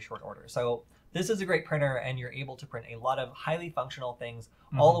relatively short order. So this is a great printer, and you're able to print a lot of highly functional things,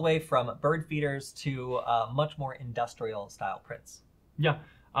 all the way from bird feeders to much more industrial style prints. Yeah.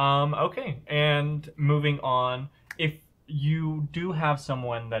 Okay. And moving on, if you do have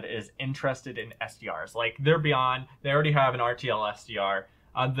someone that is interested in SDRs, like they already have an RTL-SDR,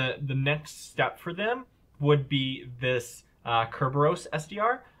 the next step for them would be this Kerberos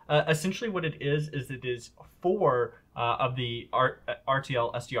SDR. Essentially what it is it is 4 of the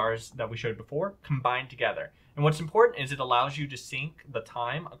RTL-SDRs that we showed before combined together. And what's important is it allows you to sync the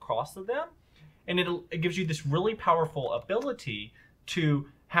time across of them, and it gives you this really powerful ability to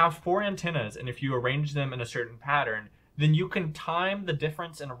have 4 antennas, and if you arrange them in a certain pattern, then you can time the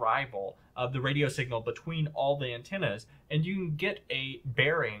difference in arrival of the radio signal between all the antennas, and you can get a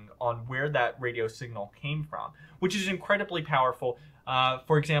bearing on where that radio signal came from, which is incredibly powerful.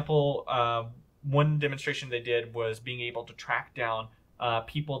 For example, one demonstration they did was being able to track down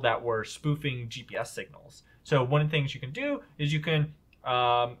people that were spoofing GPS signals. So one of the things you can do is you can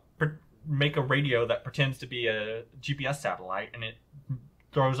make a radio that pretends to be a GPS satellite, and it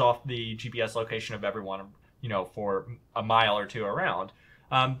throws off the GPS location of everyone, for a mile or two around.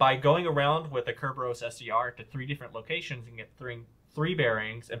 By going around with a Kerberos SDR to 3 different locations and get 3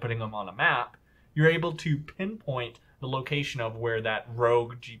 bearings and putting them on a map, you're able to pinpoint the location of where that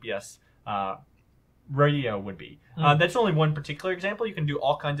rogue GPS radio would be. That's only one particular example. You can do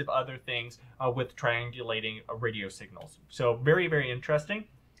all kinds of other things with triangulating radio signals. So very, very interesting.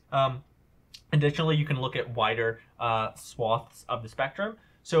 Additionally, you can look at wider swaths of the spectrum.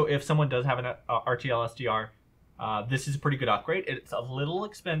 So if someone does have an RTL-SDR, this is a pretty good upgrade. It's a little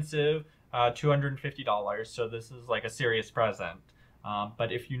expensive, $250, so this is like a serious present.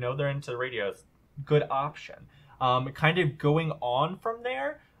 But if you know they're into radios, good option. Kind of going on from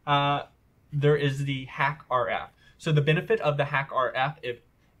there, there is the HackRF. So the benefit of the HackRF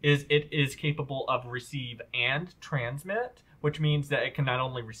is it is capable of receive and transmit, which means that it can not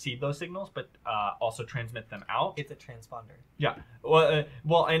only receive those signals, but also transmit them out. It's a transponder. Yeah.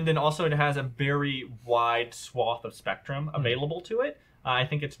 Well, and then also it has a very wide swath of spectrum available to it. I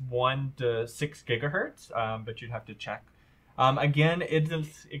think it's 1 to 6 gigahertz, but you'd have to check. Again, it's the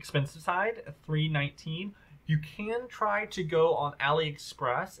expensive side, $319. You can try to go on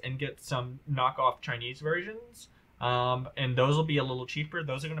Aliexpress and get some knockoff Chinese versions, and those will be a little cheaper.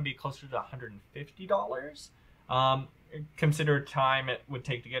 Those are going to be closer to $150. Consider time it would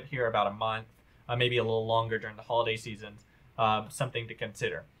take to get here, about a month, maybe a little longer during the holiday seasons, something to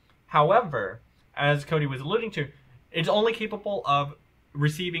consider. However, as Kody was alluding to, it's only capable of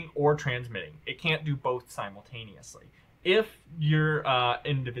receiving or transmitting. It can't do both simultaneously. If your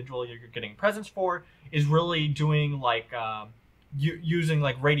individual you're getting presents for is really doing like using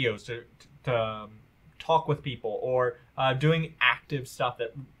like radios to talk with people, or doing active stuff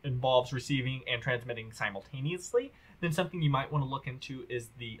that involves receiving and transmitting simultaneously, then something you might want to look into is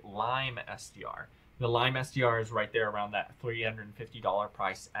the Lime SDR. The Lime SDR is right there around that $350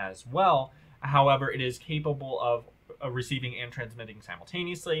 price as well. However, it is capable of receiving and transmitting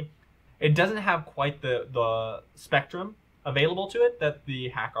simultaneously. It doesn't have quite the spectrum available to it that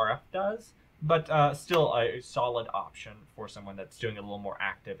the HackRF does, but still a solid option for someone that's doing a little more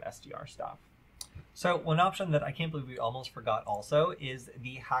active SDR stuff. So one option that I can't believe we almost forgot also is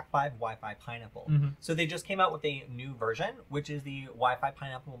the Hak5 Wi-Fi Pineapple. So they just came out with a new version, which is the Wi-Fi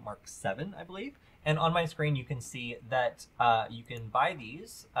Pineapple Mark 7, I believe. And on my screen, you can see that you can buy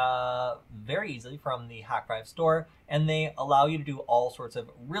these very easily from the Hak5 store, and they allow you to do all sorts of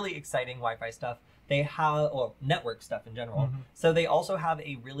really exciting Wi-Fi stuff. They have, or network stuff in general. So they also have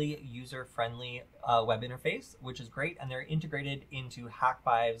a really user-friendly web interface, which is great, and they're integrated into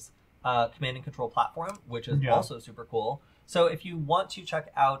Hak5's command and control platform, which is also super cool. So if you want to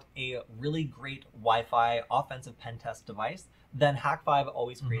check out a really great Wi-Fi offensive pen test device, then Hak5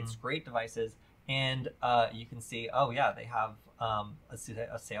 always creates great devices. And you can see, oh yeah, they have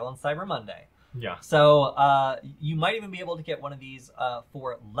a sale on Cyber Monday. Yeah. So you might even be able to get one of these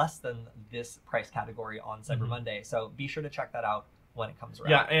for less than this price category on Cyber Monday. So be sure to check that out when it comes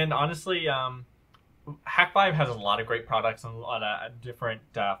around. Yeah, and honestly, Hak5 has a lot of great products and a lot of different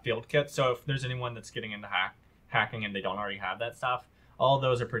field kits. So if there's anyone that's getting into hacking and they don't already have that stuff, all of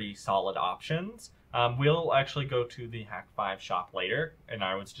those are pretty solid options. We'll actually go to the Hak5 shop later, and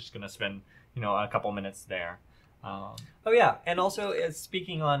I was just going to spend a couple minutes there. Oh yeah, and also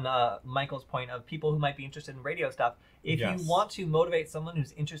speaking on Michael's point of people who might be interested in radio stuff, if you want to motivate someone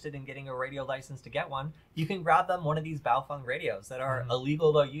who's interested in getting a radio license to get one, you can grab them one of these Baofeng radios that are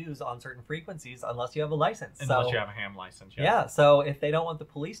illegal to use on certain frequencies unless you have a license. Unless you have a ham license. Yeah, so if they don't want the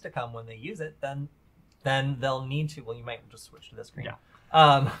police to come when they use it, then they'll need to, well, you might just switch to this screen.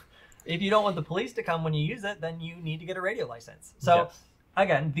 Yeah. If you don't want the police to come when you use it, then you need to get a radio license. So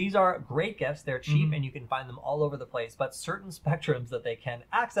again, these are great gifts. They're cheap and you can find them all over the place, but certain spectrums that they can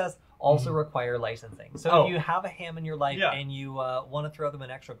access also require licensing. So if you have a ham in your life and you want to throw them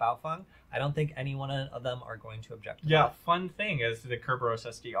an extra Baofeng, I don't think any one of them are going to object to that. Fun thing is the Kerberos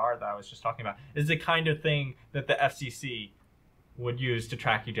SDR that I was just talking about is the kind of thing that the FCC would use to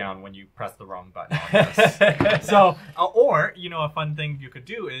track you down when you press the wrong button on this. So, or, a fun thing you could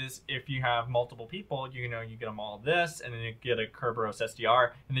do is if you have multiple people, you get them all this, and then you get a Kerberos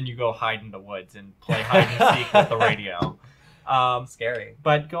SDR, and then you go hide in the woods and play hide and seek with the radio. Scary.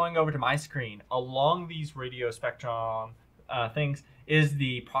 But going over to my screen, along these radio spectrum things is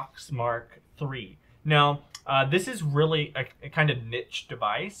the Proxmark 3. Now, this is really a kind of niche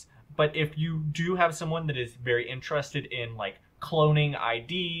device, but if you do have someone that is very interested in like cloning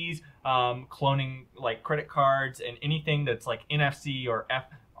IDs, cloning like credit cards and anything that's like NFC or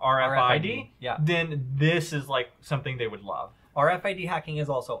RFID, yeah, then this is like something they would love. RFID hacking is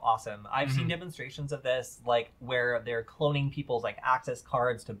also awesome. I've seen demonstrations of this, like where they're cloning people's like access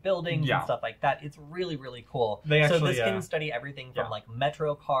cards to buildings and stuff like that. It's really, really cool. So this can study everything from like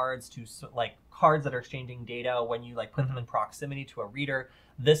Metro cards to like cards that are exchanging data when you like put them in proximity to a reader.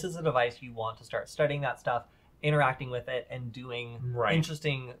 This is a device you want to start studying that stuff, interacting with it, and doing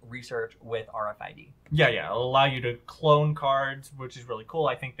interesting research with RFID. Yeah, it'll allow you to clone cards, which is really cool.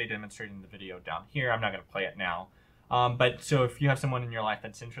 I think they demonstrated in the video down here. I'm not going to play it now. But so if you have someone in your life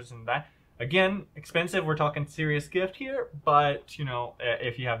that's interested in that, again, expensive, we're talking serious gift here, but you know,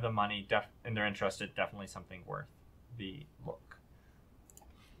 if you have the money and they're interested, definitely something worth the look.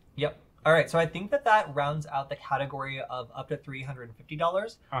 Yep. All right, so I think that rounds out the category of up to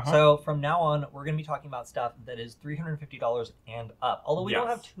 $350. So from now on, we're going to be talking about stuff that is $350 and up. Although we don't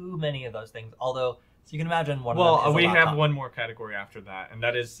have too many of those things. Although, so you can imagine one of them is we have one more category after that, and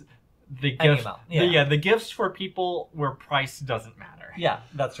that is the gifts. The gifts for people where price doesn't matter. Yeah,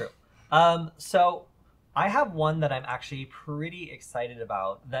 that's true. So I have one that I'm actually pretty excited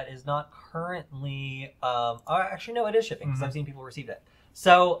about that is not currently. Actually, no, it is shipping because I've seen people receive it.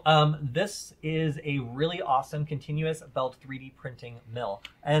 So this is a really awesome continuous belt 3D printing mill.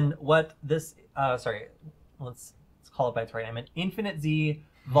 And what this, let's call it by its right name, an Infinite Z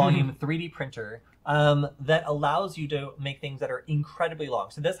volume 3D printer that allows you to make things that are incredibly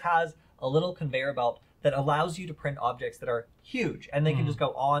long. So this has a little conveyor belt that allows you to print objects that are huge, and they can just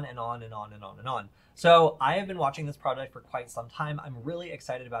go on and on and on and on and on. So I have been watching this product for quite some time. I'm really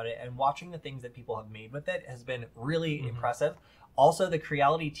excited about it, and watching the things that people have made with it has been really impressive. Also, the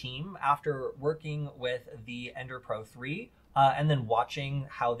Creality team, after working with the Ender Pro 3, and then watching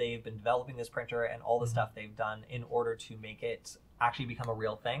how they've been developing this printer and all the stuff they've done in order to make it actually become a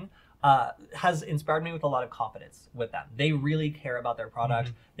real thing, has inspired me with a lot of confidence with them. They really care about their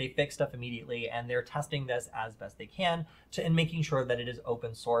product. They fix stuff immediately, and they're testing this as best they can and making sure that it is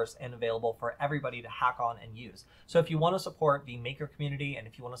open source and available for everybody to hack on and use. So if you want to support the maker community, and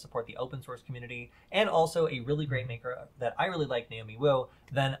if you want to support the open source community, and also a really great maker that I really like, Naomi Wu,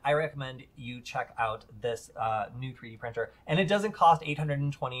 then I recommend you check out this new 3D printer. And it doesn't cost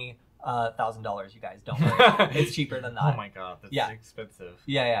 $820,000, you guys. Don't worry. It's cheaper than that. Oh my god, that's expensive.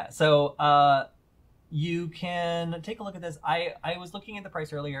 Yeah. So you can take a look at this. I was looking at the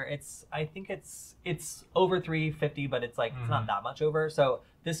price earlier. I think it's over $350, but it's like it's not that much over. So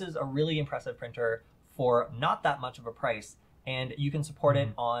this is a really impressive printer for not that much of a price, and you can support it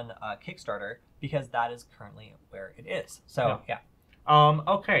on Kickstarter because that is currently where it is. So yeah.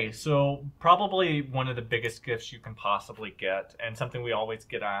 Okay, so probably one of the biggest gifts you can possibly get, and something we always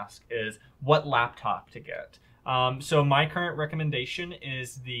get asked, is what laptop to get. So my current recommendation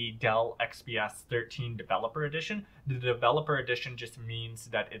is the Dell XPS 13 Developer Edition. The Developer Edition just means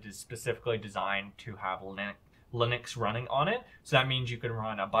that it is specifically designed to have Linux running on it. So that means you can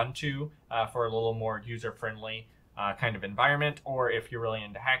run Ubuntu for a little more user-friendly kind of environment, or if you're really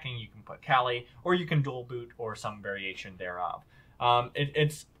into hacking, you can put Kali, or you can dual boot or some variation thereof.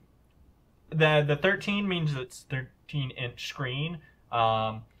 It's the 13 means it's 13-inch screen.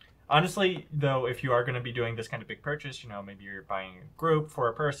 Honestly, though, if you are going to be doing this kind of big purchase, you know, maybe you're buying a group for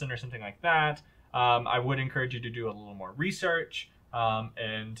a person or something like that, I would encourage you to do a little more research,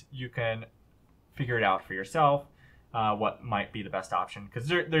 and you can figure it out for yourself, what might be the best option, because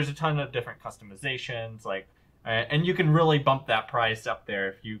there's a ton of different customizations, like, and you can really bump that price up there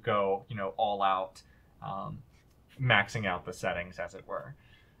if you go, you know, all out, maxing out the settings, as it were.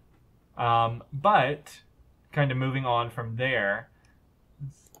 But kind of moving on from there,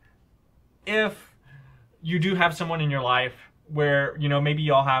 if you do have someone in your life where, you know, maybe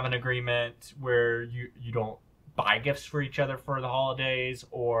y'all have an agreement where you don't buy gifts for each other for the holidays,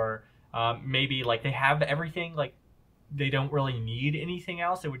 or maybe like they have everything, like they don't really need anything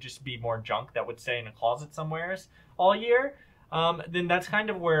else, it would just be more junk that would stay in a closet somewheres all year, then that's kind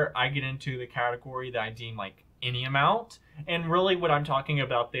of where I get into the category that I deem like any amount. And really what I'm talking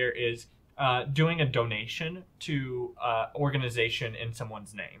about there is doing a donation to organization in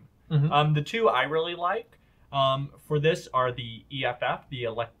someone's name. The two I really like for this are the EFF, the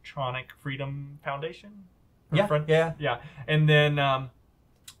Electronic Freedom Foundation. Yeah. And then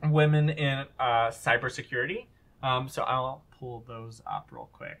Women in Cybersecurity. So I'll pull those up real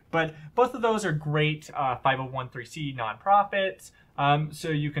quick. But both of those are great 501(c) nonprofits. So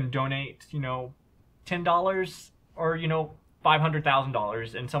you can donate, you know, $10 or, you know,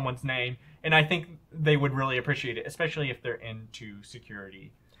 $500,000 in someone's name. And I think they would really appreciate it, especially if they're into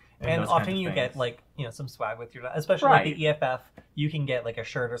security. And often you get like, you know, some swag with your, especially like the EFF, you can get like a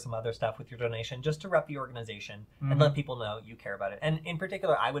shirt or some other stuff with your donation just to rep the organization and let people know you care about it. And in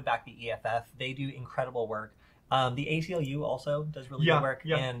particular, I would back the EFF. They do incredible work. The ACLU also does really good work.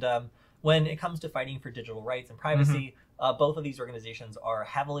 And when it comes to fighting for digital rights and privacy, both of these organizations are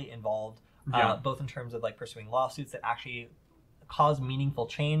heavily involved, both in terms of like pursuing lawsuits that actually cause meaningful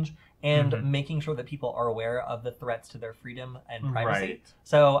change and making sure that people are aware of the threats to their freedom and privacy.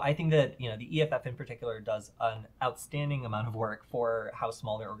 So I think that, you know, the EFF in particular does an outstanding amount of work for how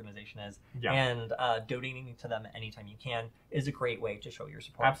small their organization is. And donating to them anytime you can is a great way to show your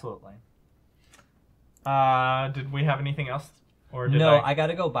support. Absolutely. Did we have anything else? Or did I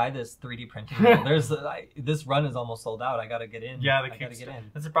gotta go buy this 3D printing roll. There's this run is almost sold out. I gotta get in. Yeah, I gotta get in.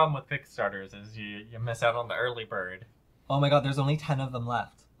 That's the problem with Kickstarters is you miss out on the early bird. Oh my god, there's only 10 of them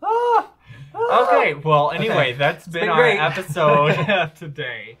left. Okay, well, anyway, that's been our episode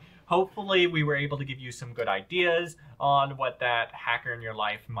today. Hopefully, we were able to give you some good ideas on what that hacker in your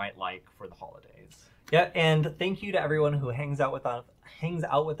life might like for the holidays. Yeah, and thank you to everyone who hangs out with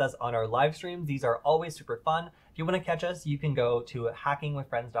us on our live streams. These are always super fun. If you want to catch us, you can go to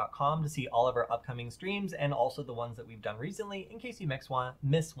hackingwithfriends.com to see all of our upcoming streams and also the ones that we've done recently in case you miss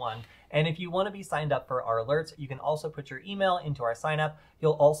one. And if you want to be signed up for our alerts, you can also put your email into our sign up.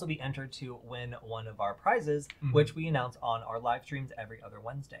 You'll also be entered to win one of our prizes, which we announce on our live streams every other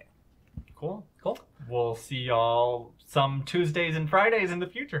Wednesday. Cool. We'll see y'all some Tuesdays and Fridays in the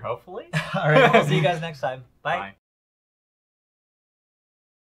future, hopefully. All right, we'll see you guys next time. Bye.